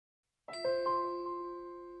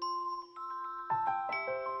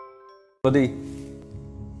Melody,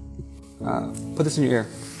 put this in your ear.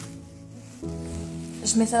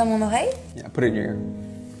 Je mets ça dans mon oreille? Yeah, put it in your ear.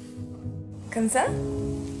 Comme ça?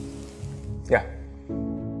 Yeah.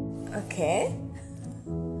 Ok.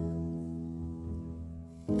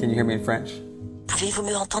 Can you hear me in French? Pouvez-vous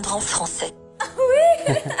me entendre en français? Ah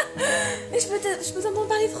oui. Mais je peux t'entendre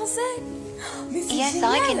parler français. Mais c'est Yes,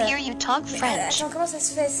 génial. I can hear you talk French. Attends, comment ça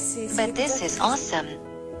se fait? But this is awesome.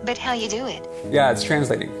 But how you do it? Yeah, it's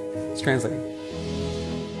translating. It's translating.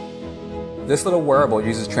 This little wearable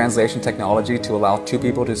uses translation technology to allow two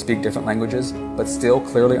people to speak different languages, but still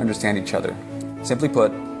clearly understand each other. Simply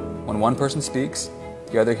put, when one person speaks,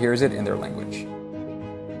 the other hears it in their language.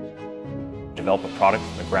 Develop a product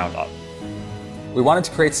from the ground up. We wanted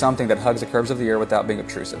to create something that hugs the curves of the ear without being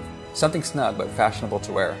obtrusive. Something snug but fashionable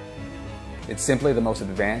to wear. It's simply the most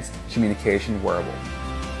advanced communication wearable.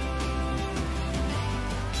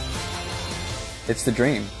 It's the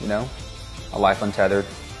dream, you know? A life untethered,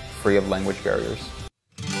 free of language barriers.